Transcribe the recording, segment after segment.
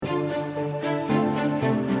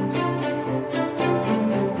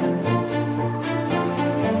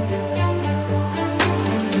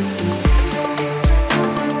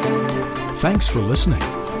Thanks for listening.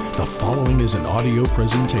 The following is an audio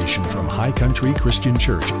presentation from High Country Christian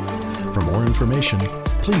Church. For more information,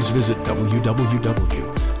 please visit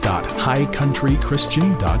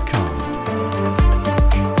www.highcountrychristian.com.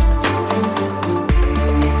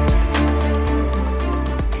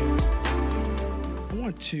 I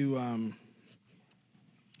want to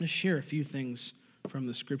just share a few things from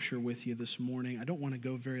the scripture with you this morning. I don't want to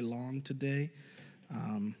go very long today.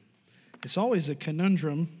 It's always a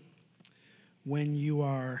conundrum when you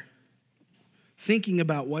are thinking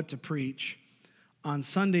about what to preach on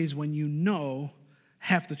Sundays when you know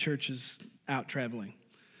half the church is out traveling.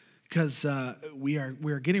 Because we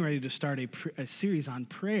are getting ready to start a series on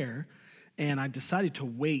prayer, and I decided to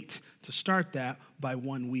wait to start that by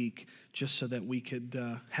 1 week just so that we could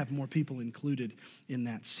have more people included in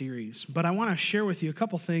that series. But I want to share with you a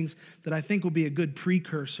couple things that I think will be a good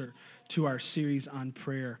precursor to our series on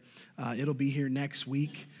prayer. It'll be here next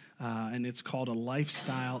week, and it's called A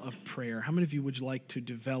Lifestyle of Prayer. How many of you would like to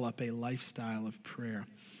develop a lifestyle of prayer?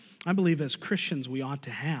 I believe as Christians we ought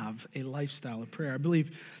to have a lifestyle of prayer. I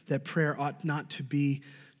believe that prayer ought not to be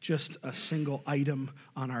just a single item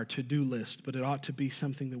on our to-do list, but it ought to be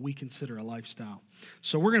something that we consider a lifestyle.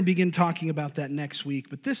 So we're going to begin talking about that next week.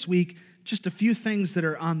 But this week, just a few things that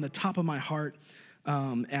are on the top of my heart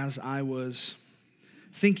as I was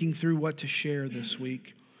thinking through what to share this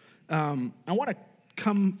week. I want to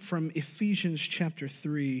come from Ephesians chapter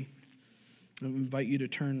 3. I invite you to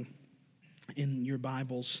turn in your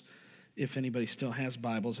Bibles, if anybody still has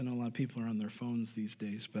Bibles. I know a lot of people are on their phones these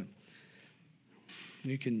days, but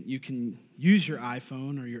you can use your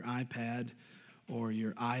iPhone or your iPad or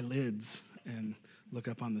your eyelids and look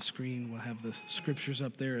up on the screen. We'll have the scriptures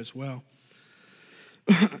up there as well.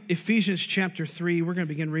 Ephesians chapter 3, we're going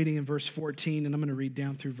to begin reading in verse 14, and I'm going to read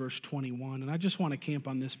down through verse 21. And I just want to camp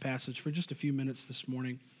on this passage for just a few minutes this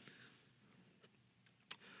morning.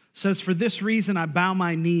 It says, "For this reason I bow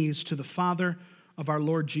my knees to the Father of our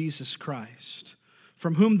Lord Jesus Christ,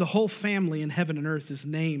 from whom the whole family in heaven and earth is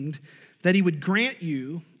named, that he would grant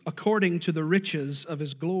you, according to the riches of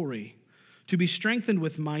his glory, to be strengthened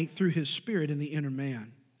with might through his Spirit in the inner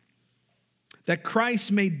man, that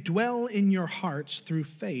Christ may dwell in your hearts through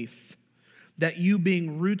faith, that you,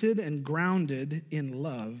 being rooted and grounded in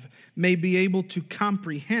love, may be able to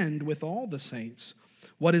comprehend with all the saints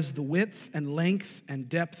what is the width and length and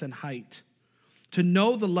depth and height, to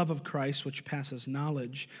know the love of Christ which passes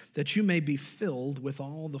knowledge, that you may be filled with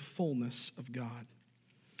all the fullness of God.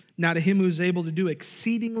 Now to him who is able to do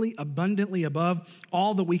exceedingly abundantly above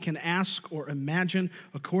all that we can ask or imagine,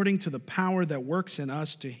 according to the power that works in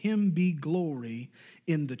us, to him be glory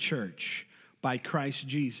in the church by Christ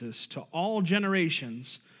Jesus to all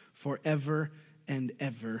generations forever and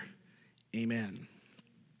ever. Amen."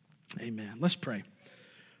 Amen. Let's pray.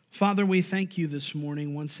 Father, we thank you this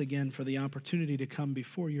morning once again for the opportunity to come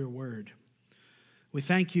before your word. We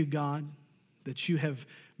thank you, God, that you have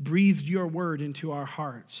breathed your word into our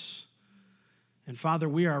hearts. And Father,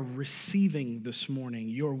 we are receiving this morning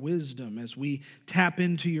your wisdom. As we tap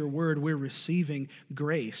into your word, we're receiving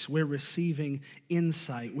grace. We're receiving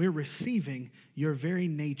insight. We're receiving your very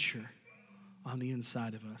nature on the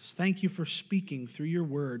inside of us. Thank you for speaking through your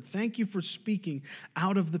word. Thank you for speaking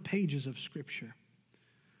out of the pages of Scripture.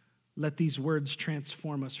 Let these words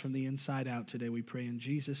transform us from the inside out today, we pray in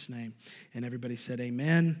Jesus' name. And everybody said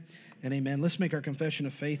amen and amen. Let's make our confession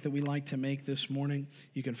of faith that we like to make this morning.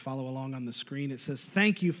 You can follow along on the screen. It says,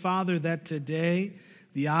 "Thank you, Father, that today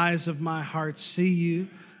the eyes of my heart see you,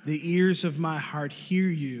 the ears of my heart hear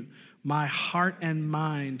you, my heart and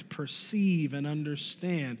mind perceive and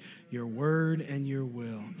understand your word and your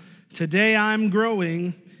will. Today I'm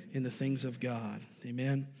growing in the things of God."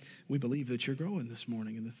 Amen. We believe that you're growing this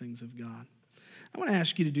morning in the things of God. I want to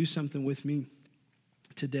ask you to do something with me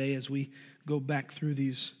today as we go back through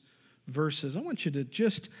these verses. I want you to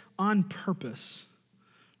just on purpose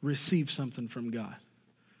receive something from God.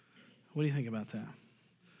 What do you think about that?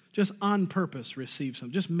 Just on purpose receive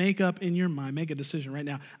something. Just make up in your mind, make a decision right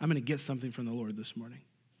now. I'm going to get something from the Lord this morning.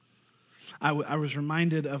 I was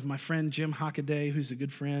reminded of my friend Jim Hockaday, who's a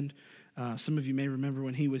good friend. Some of you may remember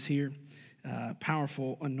when he was here.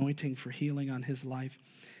 Powerful anointing for healing on his life.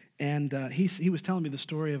 And he was telling me the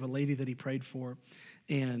story of a lady that he prayed for.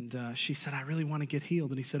 And she said, "I really want to get healed."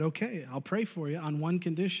 And he said, "Okay, I'll pray for you on one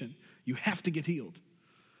condition. You have to get healed."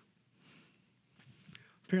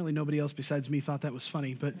 Apparently nobody else besides me thought that was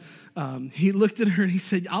funny. But he looked at her and he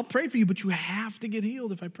said, "I'll pray for you, but you have to get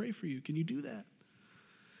healed if I pray for you. Can you do that?"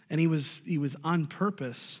 And he was on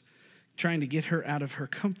purpose trying to get her out of her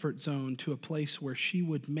comfort zone to a place where she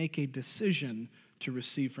would make a decision to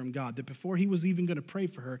receive from God. That before he was even going to pray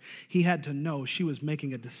for her, he had to know she was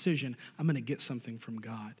making a decision. I'm going to get something from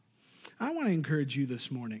God. I want to encourage you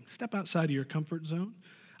this morning. Step outside of your comfort zone.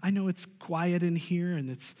 I know it's quiet in here and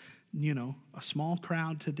it's, a small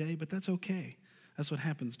crowd today, but that's okay. That's what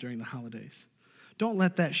happens during the holidays. Don't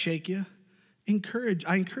let that shake you.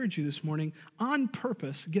 I encourage you this morning, on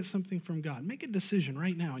purpose, get something from God. Make a decision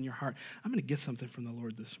right now in your heart. I'm going to get something from the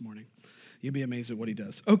Lord this morning. You'll be amazed at what he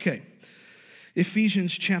does. Okay,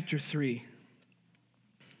 Ephesians chapter 3.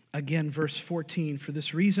 Again, verse 14, for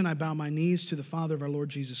this reason I bow my knees to the Father of our Lord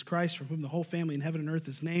Jesus Christ, from whom the whole family in heaven and earth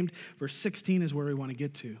is named. Verse 16 is where we want to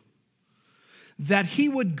get to. That he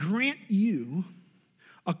would grant you,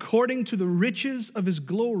 according to the riches of his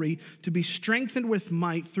glory, to be strengthened with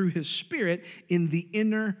might through his Spirit in the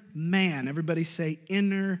inner man. Everybody say,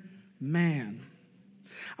 inner man.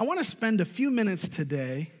 I want to spend a few minutes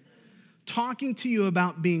today talking to you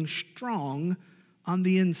about being strong on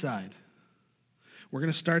the inside. We're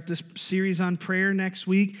going to start this series on prayer next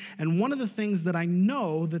week, and one of the things that I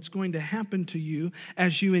know that's going to happen to you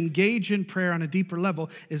as you engage in prayer on a deeper level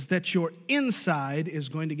is that your inside is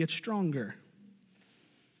going to get stronger.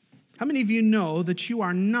 How many of you know that you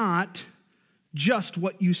are not just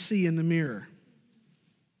what you see in the mirror?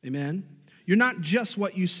 Amen? You're not just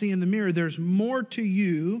what you see in the mirror. There's more to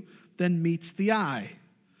you than meets the eye.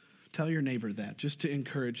 Tell your neighbor that, just to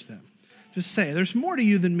encourage them. Just say, there's more to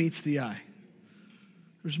you than meets the eye.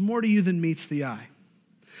 There's more to you than meets the eye.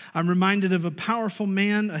 I'm reminded of a powerful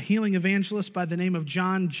man, a healing evangelist by the name of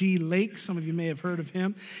John G. Lake. Some of you may have heard of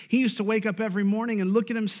him. He used to wake up every morning and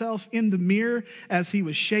look at himself in the mirror as he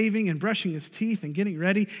was shaving and brushing his teeth and getting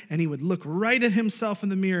ready, and he would look right at himself in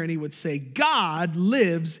the mirror and he would say, God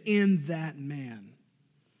lives in that man.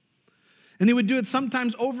 And he would do it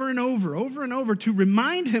sometimes over and over to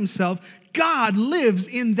remind himself, God lives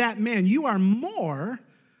in that man. You are more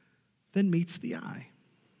than meets the eye.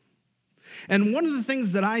 And one of the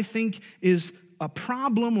things that I think is a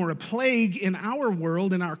problem or a plague in our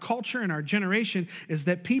world, in our culture, in our generation, is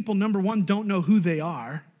that people, number one, don't know who they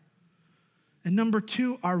are, and number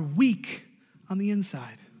two, are weak on the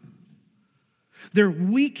inside. They're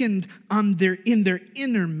weakened in their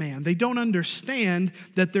inner man. They don't understand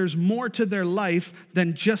that there's more to their life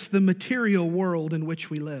than just the material world in which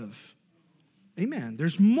we live. Amen.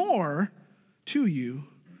 There's more to you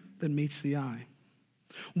than meets the eye.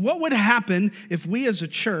 What would happen if we as a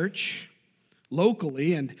church,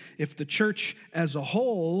 locally, and if the church as a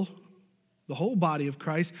whole, the whole body of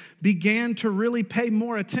Christ, began to really pay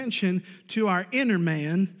more attention to our inner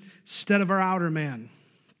man instead of our outer man?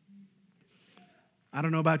 I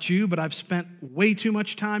don't know about you, but I've spent way too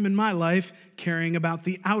much time in my life caring about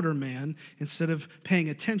the outer man instead of paying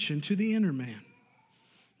attention to the inner man.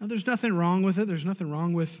 Now, there's nothing wrong with it. There's nothing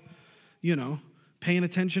wrong with, paying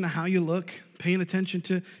attention to how you look, paying attention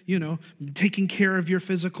to, taking care of your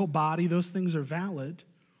physical body. Those things are valid,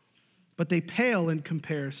 but they pale in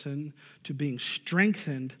comparison to being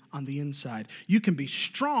strengthened on the inside. You can be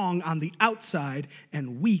strong on the outside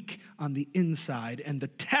and weak on the inside, and the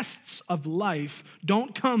tests of life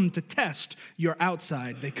don't come to test your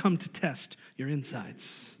outside. They come to test your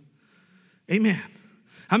insides. Amen.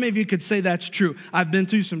 How many of you could say that's true? I've been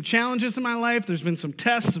through some challenges in my life. There's been some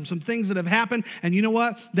tests and some things that have happened. And you know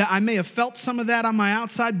what? That I may have felt some of that on my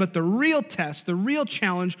outside, but the real test, the real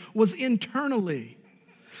challenge was internally.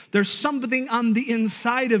 There's something on the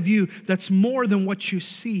inside of you that's more than what you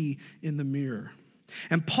see in the mirror.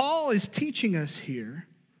 And Paul is teaching us here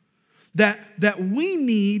that we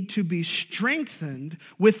need to be strengthened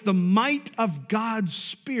with the might of God's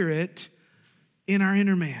Spirit in our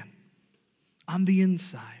inner man. On the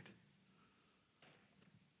inside.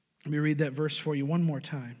 Let me read that verse for you one more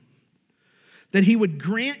time. That he would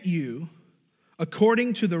grant you,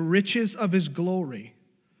 according to the riches of his glory,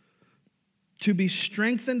 to be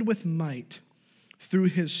strengthened with might through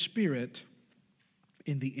his Spirit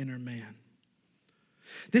in the inner man.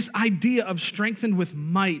 This idea of strengthened with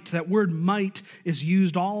might, that word might is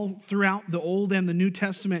used all throughout the Old and the New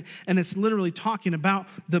Testament, and it's literally talking about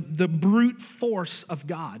the brute force of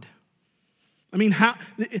God. I mean, how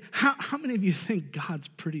many of you think God's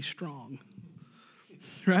pretty strong?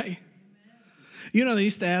 Right? They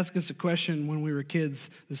used to ask us a question when we were kids,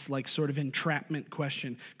 this sort of entrapment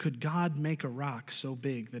question. Could God make a rock so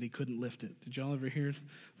big that he couldn't lift it? Did y'all ever hear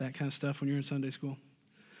that kind of stuff when you were in Sunday school?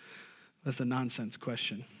 That's a nonsense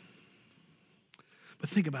question. But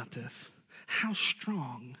think about this. How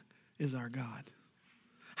strong is our God?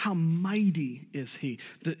 How mighty is he?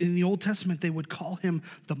 In the Old Testament, they would call him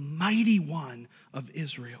the mighty one of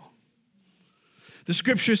Israel. The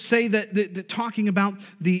scriptures say that talking about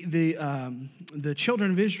the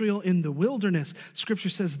children of Israel in the wilderness, scripture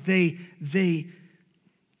says they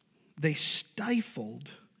stifled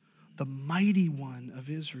the mighty one of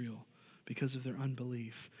Israel because of their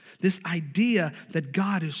unbelief. This idea that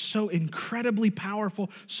God is so incredibly powerful,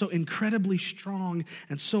 so incredibly strong,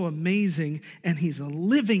 and so amazing, and he's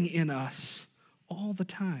living in us all the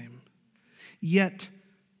time. Yet,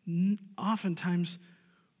 oftentimes,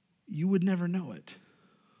 you would never know it.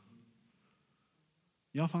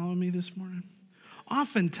 Y'all following me this morning?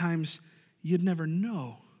 Oftentimes, you'd never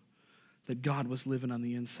know that God was living on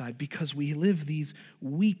the inside because we live these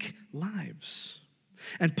weak lives.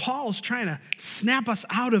 And Paul's trying to snap us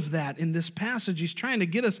out of that in this passage. He's trying to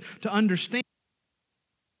get us to understand.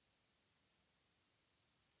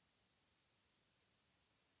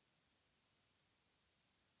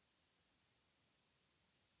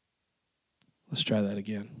 Let's try that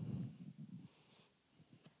again.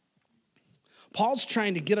 Paul's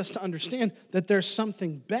trying to get us to understand that there's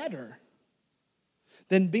something better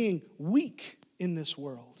than being weak in this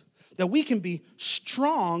world, that we can be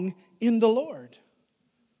strong in the Lord.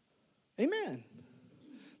 Amen.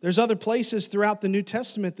 There's other places throughout the New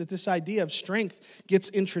Testament that this idea of strength gets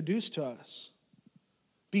introduced to us.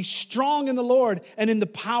 Be strong in the Lord and in the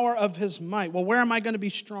power of his might. Well, where am I going to be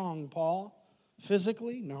strong, Paul?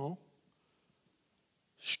 Physically? No.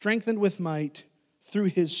 Strengthened with might through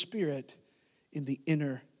his Spirit in the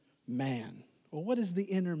inner man. Well, what is the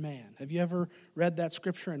inner man? Have you ever read that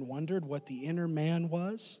scripture and wondered what the inner man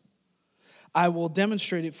was? I will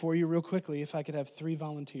demonstrate it for you real quickly if I could have 3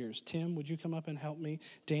 volunteers. Tim, would you come up and help me?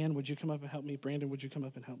 Dan, would you come up and help me? Brandon, would you come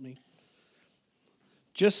up and help me?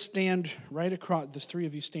 Just stand right across. The 3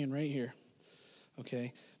 of you stand right here.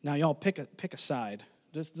 Okay. Now y'all pick a side.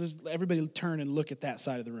 Just everybody turn and look at that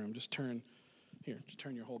side of the room. Just turn. Here, just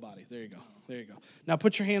turn your whole body. There you go. There you go. Now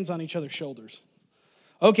put your hands on each other's shoulders.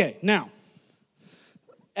 Okay, now,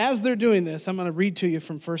 as they're doing this, I'm going to read to you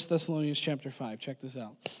from 1 Thessalonians chapter 5. Check this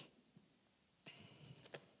out.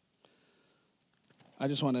 I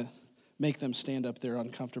just want to make them stand up there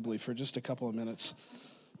uncomfortably for just a couple of minutes.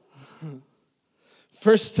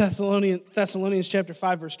 1 Thessalonians chapter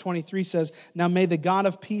 5, verse 23 says, "Now may the God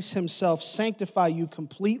of peace himself sanctify you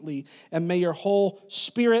completely, and may your whole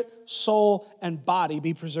spirit, soul, and body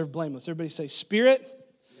be preserved blameless." Everybody say spirit,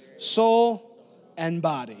 soul, and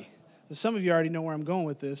body. So some of you already know where I'm going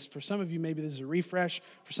with this. For some of you, maybe this is a refresh.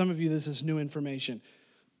 For some of you, this is new information.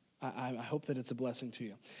 I hope that it's a blessing to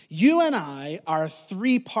you. You and I are a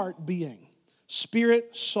 3-part being: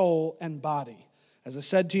 spirit, soul, and body. As I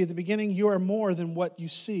said to you at the beginning, you are more than what you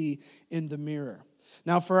see in the mirror.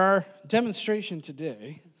 Now, for our demonstration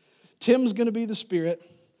today, Tim's going to be the spirit,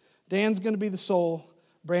 Dan's going to be the soul,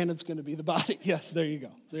 Brandon's going to be the body. Yes, there you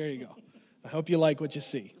go. There you go. I hope you like what you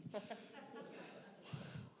see.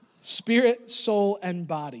 Spirit, soul, and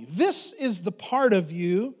body. This is the part of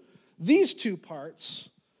you, these 2 parts,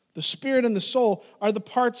 the spirit and the soul, are the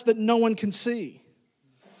parts that no one can see.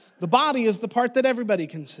 The body is the part that everybody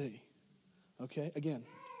can see. Okay, again,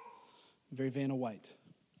 very Vanna White.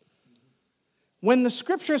 When the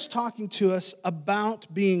scripture is talking to us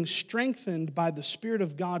about being strengthened by the Spirit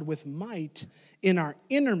of God with might in our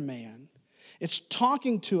inner man, it's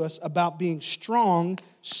talking to us about being strong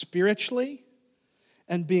spiritually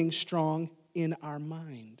and being strong in our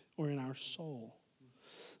mind or in our soul.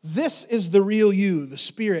 This is the real you. The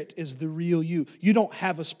Spirit is the real you. You don't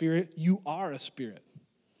have a spirit. You are a spirit,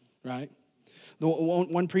 right?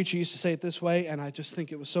 One preacher used to say it this way, and I just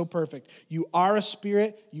think it was so perfect. You are a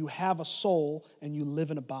spirit, you have a soul, and you live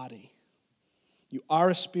in a body. You are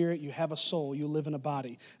a spirit, you have a soul, you live in a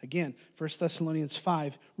body. Again, 1 Thessalonians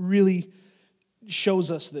 5 really shows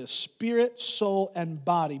us this. Spirit, soul, and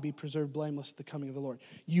body be preserved blameless at the coming of the Lord.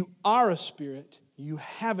 You are a spirit, you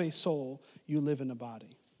have a soul, you live in a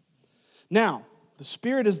body. Now, the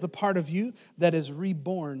spirit is the part of you that is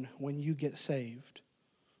reborn when you get saved.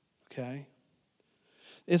 Okay?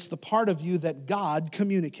 It's the part of you that God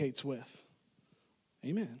communicates with.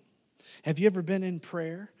 Amen. Have you ever been in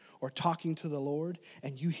prayer or talking to the Lord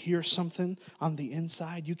and you hear something on the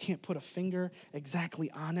inside? You can't put a finger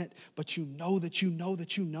exactly on it, but you know that you know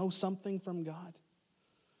that you know something from God?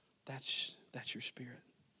 That's your spirit.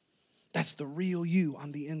 That's the real you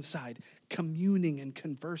on the inside, communing and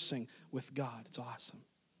conversing with God. It's awesome.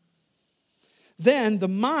 Then the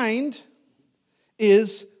mind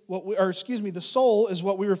is the soul is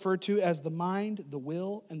what we refer to as the mind, the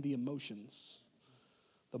will, and the emotions.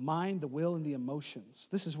 The mind, the will, and the emotions.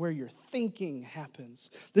 This is where your thinking happens.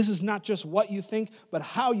 This is not just what you think, but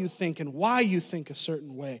how you think and why you think a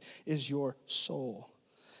certain way is your soul.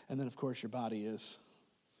 And then, of course, your body is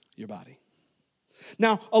your body.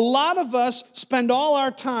 Now, a lot of us spend all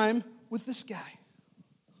our time with this guy,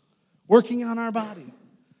 working on our body,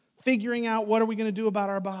 figuring out what are we going to do about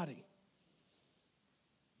our body,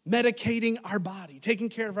 medicating our body, taking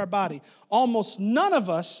care of our body. Almost none of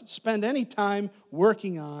us spend any time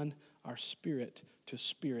working on our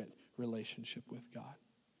spirit-to-spirit relationship with God.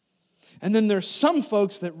 And then there's some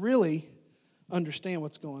folks that really understand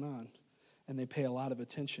what's going on, and they pay a lot of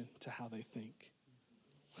attention to how they think.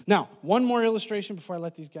 Now, one more illustration before I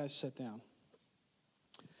let these guys sit down.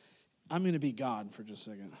 I'm going to be God for just a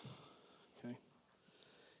second, okay?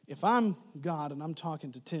 If I'm God and I'm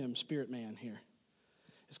talking to Tim, spirit man here,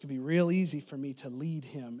 it's going to be real easy for me to lead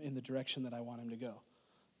him in the direction that I want him to go,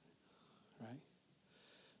 right?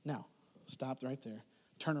 Now, stop right there.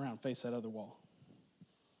 Turn around, face that other wall.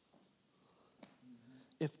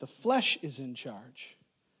 If the flesh is in charge,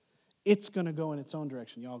 it's going to go in its own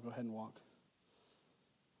direction. Y'all go ahead and walk.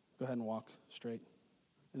 Go ahead and walk straight.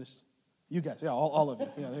 And this, you guys, yeah, all of you.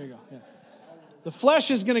 Yeah, there you go. Yeah. The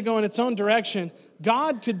flesh is going to go in its own direction.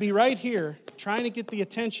 God could be right here trying to get the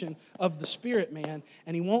attention of the spirit man,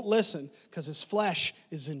 and he won't listen because his flesh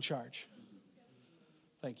is in charge.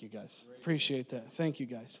 Thank you, guys. Appreciate that. Thank you,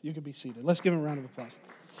 guys. You can be seated. Let's give him a round of applause.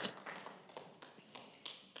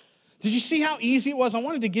 Did you see how easy it was? I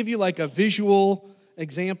wanted to give you like a visual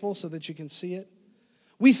example so that you can see it.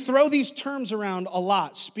 We throw these terms around a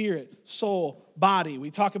lot: spirit, soul, body.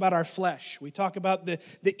 We talk about our flesh. We talk about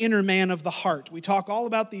the inner man of the heart. We talk all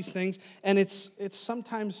about these things, and it's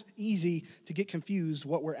sometimes easy to get confused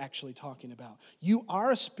what we're actually talking about. You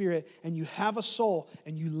are a spirit, and you have a soul,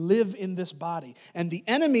 and you live in this body. And the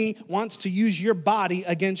enemy wants to use your body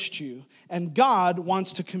against you, and God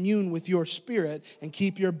wants to commune with your spirit and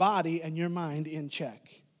keep your body and your mind in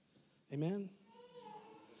check. Amen?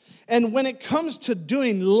 And when it comes to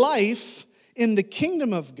doing life in the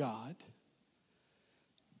kingdom of God,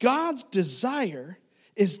 God's desire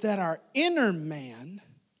is that our inner man,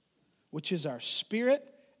 which is our spirit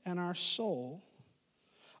and our soul,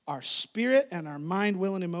 our spirit and our mind,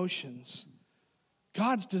 will, and emotions,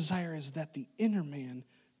 God's desire is that the inner man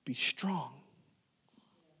be strong.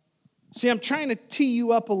 See, I'm trying to tee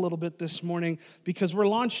you up a little bit this morning because we're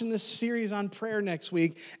launching this series on prayer next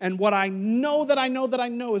week. And what I know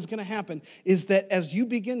is going to happen is that as you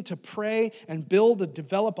begin to pray and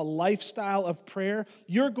develop a lifestyle of prayer,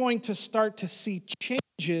 you're going to start to see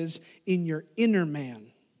changes in your inner man.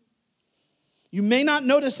 You may not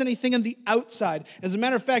notice anything on the outside. As a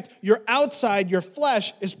matter of fact, your outside, your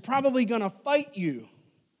flesh, is probably going to fight you.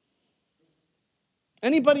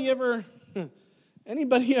 Anybody ever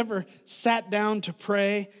sat down to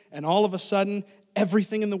pray and all of a sudden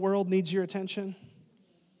everything in the world needs your attention?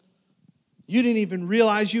 You didn't even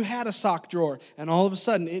realize you had a sock drawer and all of a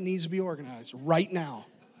sudden it needs to be organized right now.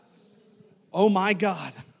 Oh my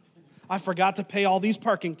God, I forgot to pay all these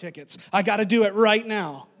parking tickets. I got to do it right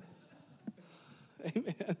now.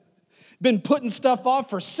 Amen. Been putting stuff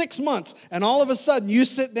off for 6 months, and all of a sudden you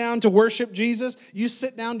sit down to worship Jesus, you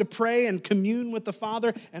sit down to pray and commune with the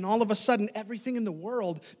Father, and all of a sudden everything in the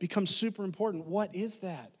world becomes super important. What is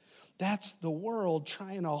that? That's the world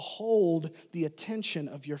trying to hold the attention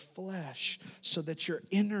of your flesh so that your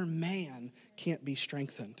inner man can't be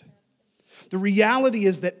strengthened. The reality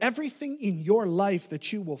is that everything in your life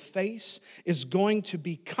that you will face is going to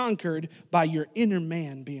be conquered by your inner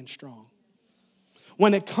man being strong.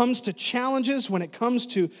 When it comes to challenges, when it comes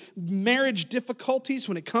to marriage difficulties,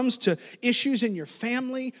 when it comes to issues in your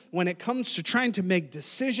family, when it comes to trying to make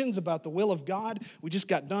decisions about the will of God, we just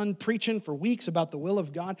got done preaching for weeks about the will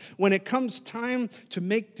of God. When it comes time to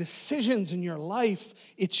make decisions in your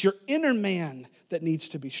life, it's your inner man that needs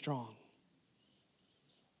to be strong.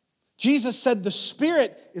 Jesus said the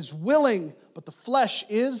spirit is willing, but the flesh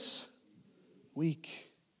is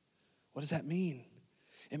weak. What does that mean?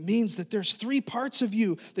 It means that there's 3 parts of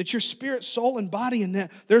you, that your spirit, soul, and body, and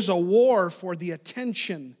that there's a war for the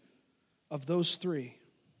attention of those 3.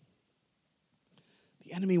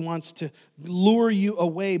 The enemy wants to lure you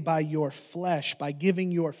away by your flesh, by giving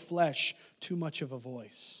your flesh too much of a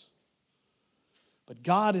voice. But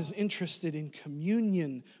God is interested in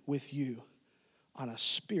communion with you on a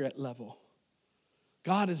spirit level.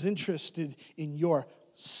 God is interested in your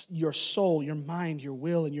soul, your mind, your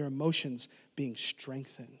will, and your emotions being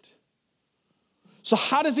strengthened. So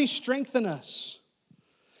how does he strengthen us?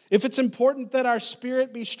 If it's important that our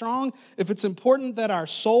spirit be strong, if it's important that our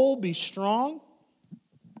soul be strong,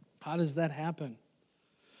 how does that happen?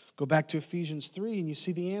 Go back to Ephesians 3 and you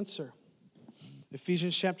see the answer.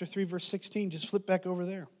 Ephesians chapter 3, verse 16, just flip back over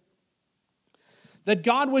there. That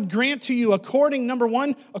God would grant to you according, number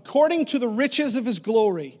one, according to the riches of his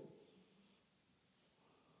glory.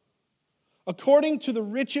 According to the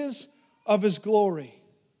riches of his glory.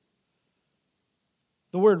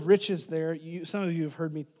 The word riches there, some of you have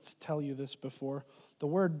heard me tell you this before. The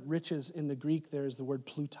word riches in the Greek there is the word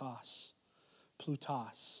plutos.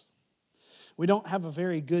 Plutos. We don't have a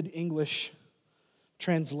very good English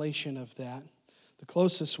translation of that. The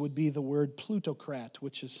closest would be the word plutocrat,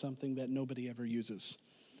 which is something that nobody ever uses.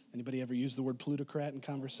 Anybody ever use the word plutocrat in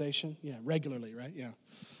conversation? Yeah, regularly, right? Yeah.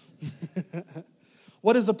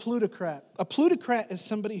 What is a plutocrat? A plutocrat is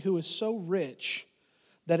somebody who is so rich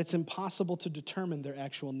that it's impossible to determine their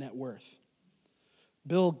actual net worth.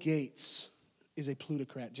 Bill Gates is a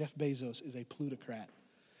plutocrat. Jeff Bezos is a plutocrat.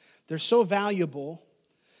 They're so valuable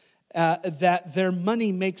that their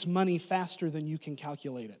money makes money faster than you can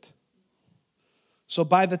calculate it. So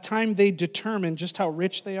by the time they determine just how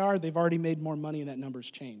rich they are, they've already made more money and that number's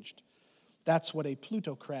changed. That's what a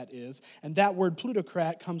plutocrat is. And that word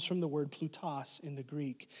plutocrat comes from the word plutos in the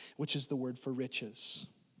Greek, which is the word for riches.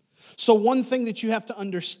 So one thing that you have to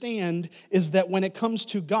understand is that when it comes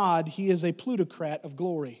to God, he is a plutocrat of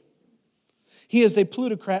glory. He is a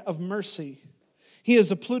plutocrat of mercy. He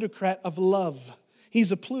is a plutocrat of love.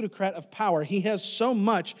 He's a plutocrat of power. He has so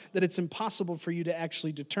much that it's impossible for you to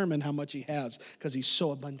actually determine how much he has because he's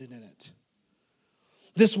so abundant in it.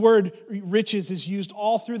 This word riches is used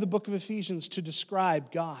all through the book of Ephesians to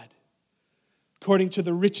describe God. According to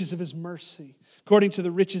the riches of his mercy, according to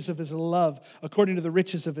the riches of his love, according to the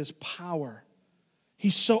riches of his power.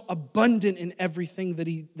 He's so abundant in everything that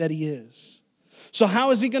he is. So how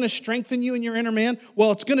is he going to strengthen you in your inner man?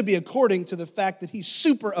 Well, it's going to be according to the fact that he's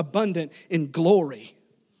super abundant in glory.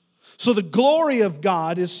 So the glory of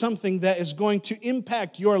God is something that is going to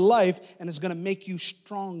impact your life and is going to make you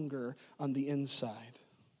stronger on the inside.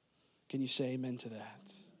 Can you say amen to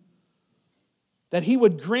that? That he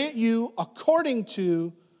would grant you according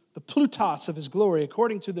to the plutos of his glory,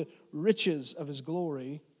 according to the riches of his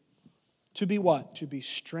glory, to be what? To be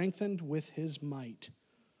strengthened with his might.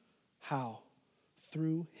 How?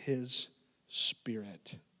 Through his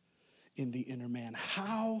Spirit in the inner man.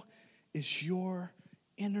 How is your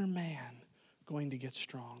inner man going to get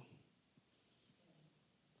strong?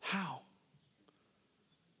 How?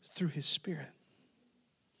 Through his Spirit.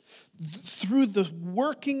 Through the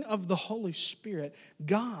working of the Holy Spirit,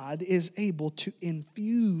 God is able to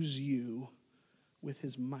infuse you with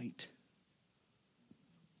his might.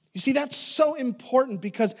 You see, that's so important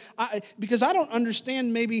because I don't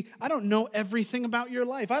understand, I don't know everything about your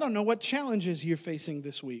life. I don't know what challenges you're facing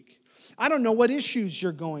this week. I don't know what issues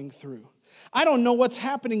you're going through. I don't know what's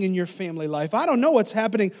happening in your family life. I don't know what's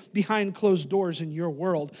happening behind closed doors in your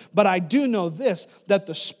world. But I do know this, that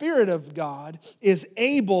the Spirit of God is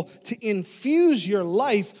able to infuse your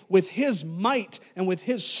life with his might and with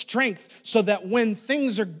his strength so that when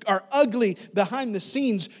things are ugly behind the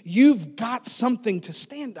scenes, you've got something to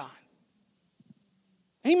stand on.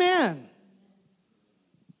 Amen.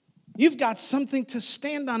 You've got something to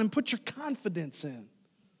stand on and put your confidence in.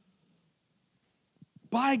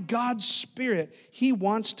 By God's Spirit, he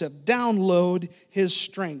wants to download his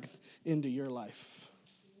strength into your life.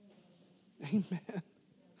 Amen.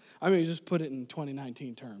 I mean, just put it in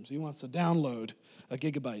 2019 terms. He wants to download a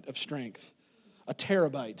gigabyte of strength, a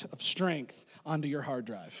terabyte of strength onto your hard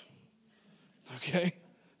drive. Okay?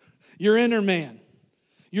 Your inner man,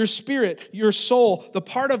 your spirit, your soul, the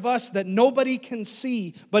part of us that nobody can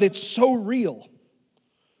see, but it's so real.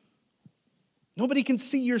 Nobody can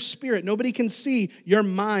see your spirit. Nobody can see your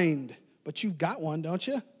mind. But you've got one, don't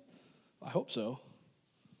you? I hope so.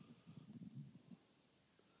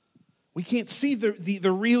 We can't see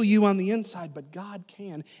the real you on the inside, but God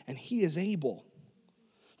can, and he is able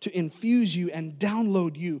to infuse you and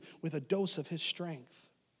download you with a dose of his strength.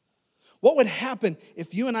 What would happen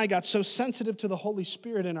if you and I got so sensitive to the Holy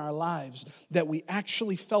Spirit in our lives that we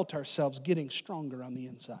actually felt ourselves getting stronger on the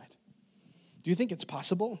inside? Do you think it's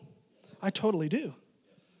possible? I totally do.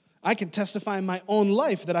 I can testify in my own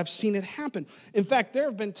life that I've seen it happen. In fact, there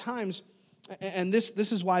have been times, and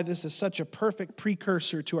this is why this is such a perfect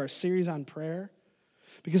precursor to our series on prayer,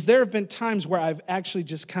 because there have been times where I've actually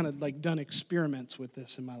just kind of like done experiments with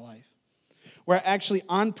this in my life, where I actually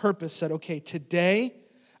on purpose said, okay, today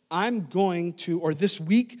this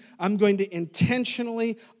week, I'm going to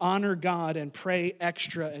intentionally honor God and pray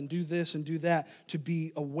extra and do this and do that to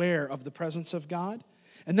be aware of the presence of God.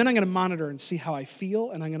 And then I'm going to monitor and see how I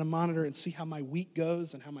feel, and I'm going to monitor and see how my week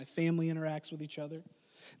goes and how my family interacts with each other.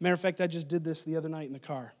 Matter of fact, I just did this the other night in the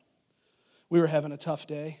car. We were having a tough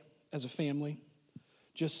day as a family.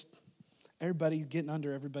 Just everybody getting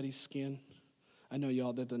under everybody's skin. I know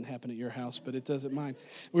y'all, that doesn't happen at your house, but it does at mine.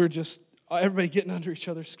 We were just, everybody getting under each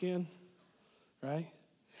other's skin, right?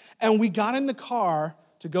 And we got in the car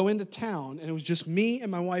to go into town, and it was just me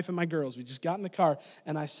and my wife and my girls. We just got in the car,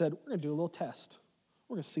 and I said, we're going to do a little test.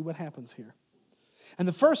 We're going to see what happens here. And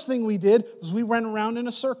the first thing we did was we ran around in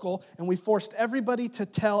a circle, and we forced everybody to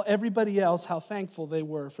tell everybody else how thankful they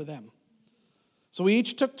were for them. So we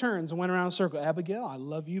each took turns and went around in a circle. Abigail, I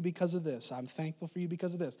love you because of this. I'm thankful for you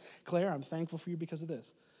because of this. Claire, I'm thankful for you because of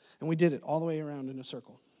this. And we did it all the way around in a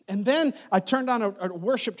circle. And then I turned on a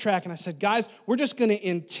worship track and I said, guys, we're just going to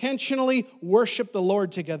intentionally worship the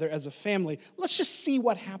Lord together as a family. Let's just see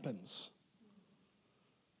what happens.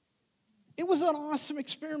 It was an awesome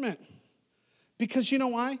experiment. Because you know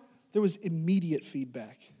why? There was immediate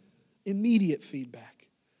feedback. Immediate feedback.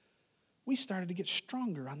 We started to get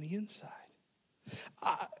stronger on the inside.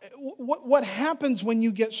 What happens when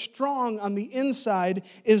you get strong on the inside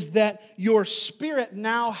is that your spirit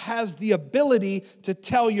now has the ability to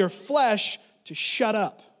tell your flesh to shut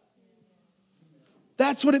up.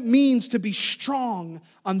 That's what it means to be strong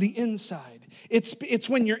on the inside. It's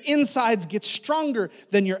when your insides get stronger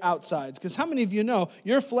than your outsides. Because how many of you know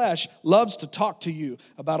your flesh loves to talk to you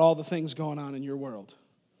about all the things going on in your world?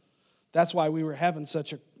 That's why we were having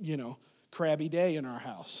such a, crabby day in our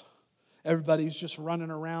house. Everybody's just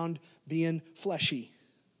running around being fleshy.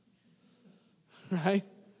 Right?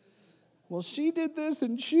 Well, she did this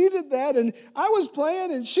and she did that, and I was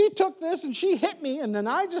playing and she took this and she hit me, and then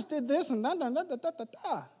I just did this and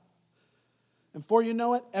da. And before you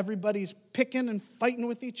know it, everybody's picking and fighting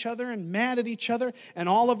with each other and mad at each other, and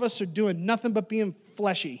all of us are doing nothing but being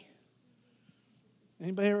fleshy.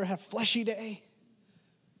 Anybody ever have fleshy day?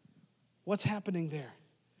 What's happening there?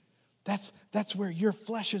 That's where your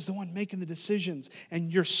flesh is the one making the decisions,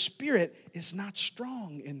 and your spirit is not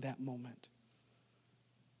strong in that moment.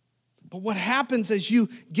 But what happens as you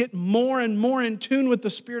get more and more in tune with the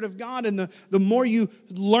Spirit of God, and the more you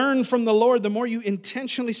learn from the Lord, the more you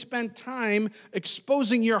intentionally spend time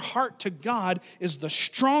exposing your heart to God, is the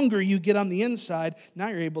stronger you get on the inside. Now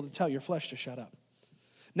you're able to tell your flesh to shut up.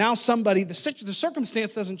 Now the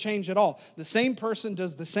circumstance doesn't change at all. The same person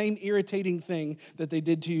does the same irritating thing that they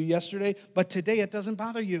did to you yesterday, but today it doesn't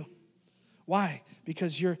bother you. Why?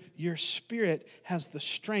 Because your spirit has the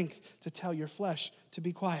strength to tell your flesh to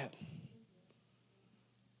be quiet.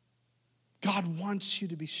 God wants you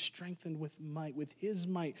to be strengthened with might, with His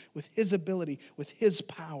ability, with His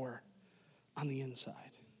power on the inside.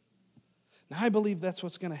 Now I believe that's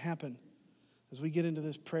what's going to happen. As we get into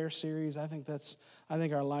this prayer series, I think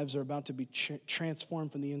our lives are about to be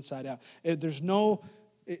transformed from the inside out. There's no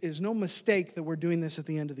mistake that we're doing this at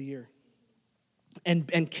the end of the year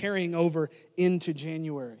and carrying over into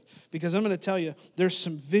January. Because I'm going to tell you, there's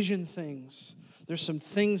some vision things. There's some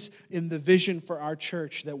things in the vision for our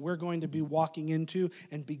church that we're going to be walking into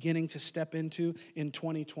and beginning to step into in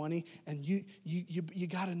 2020. And you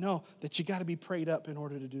got to know that you got to be prayed up in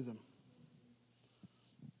order to do them.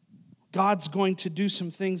 God's going to do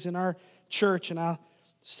some things in our church, and I'll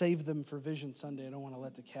save them for Vision Sunday. I don't want to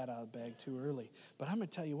let the cat out of the bag too early. But I'm going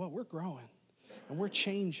to tell you what, we're growing, and we're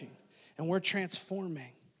changing, and we're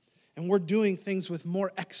transforming, and we're doing things with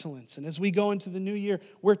more excellence. And as we go into the new year,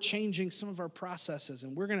 we're changing some of our processes,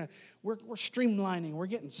 and we're streamlining. We're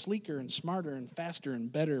getting sleeker and smarter and faster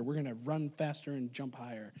and better. We're going to run faster and jump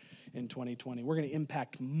higher in 2020. We're going to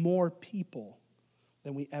impact more people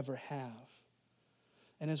than we ever have.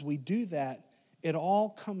 And as we do that, it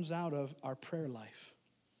all comes out of our prayer life.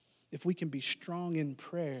 If we can be strong in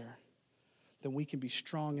prayer, then we can be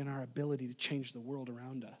strong in our ability to change the world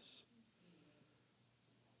around us.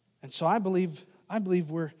 And so I believe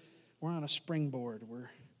we're on a springboard.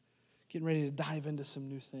 We're getting ready to dive into some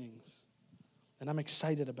new things. And I'm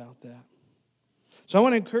excited about that. So I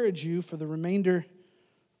want to encourage you for the remainder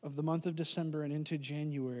of the month of December and into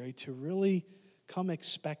January to really come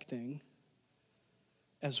expecting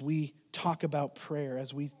as we talk about prayer,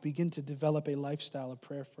 as we begin to develop a lifestyle of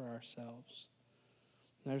prayer for ourselves.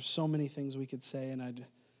 There's so many things we could say, and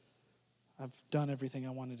I've done everything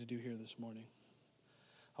I wanted to do here this morning.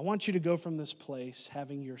 I want you to go from this place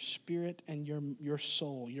having your spirit and your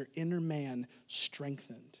soul, your inner man,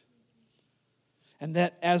 strengthened. And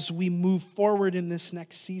that as we move forward in this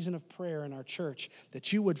next season of prayer in our church,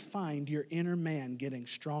 that you would find your inner man getting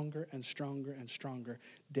stronger and stronger and stronger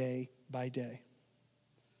day by day.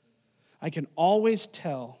 I can always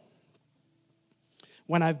tell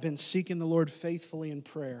when I've been seeking the Lord faithfully in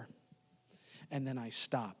prayer, and then I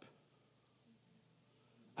stop.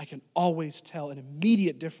 I can always tell an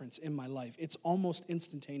immediate difference in my life. It's almost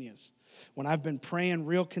instantaneous. When I've been praying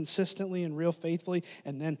real consistently and real faithfully,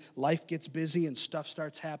 and then life gets busy and stuff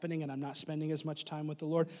starts happening and I'm not spending as much time with the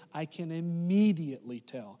Lord, I can immediately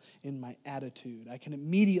tell in my attitude. I can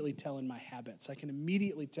immediately tell in my habits. I can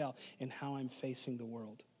immediately tell in how I'm facing the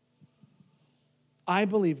world. I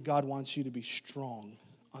believe God wants you to be strong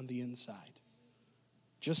on the inside.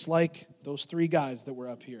 Just like those 3 guys that were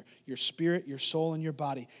up here, your spirit, your soul, and your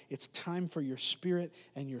body. It's time for your spirit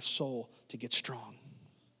and your soul to get strong.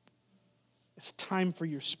 It's time for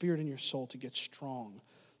your spirit and your soul to get strong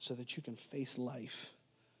so that you can face life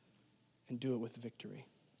and do it with victory.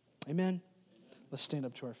 Amen? Let's stand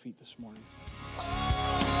up to our feet this morning.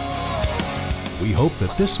 We hope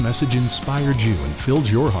that this message inspired you and filled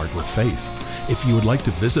your heart with faith. If you would like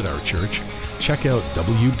to visit our church, check out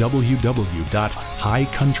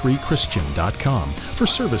www.highcountrychristian.com for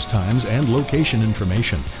service times and location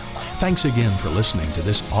information. Thanks again for listening to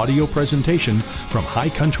this audio presentation from High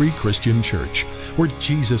Country Christian Church, where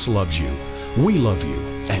Jesus loves you, we love you,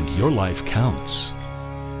 and your life counts.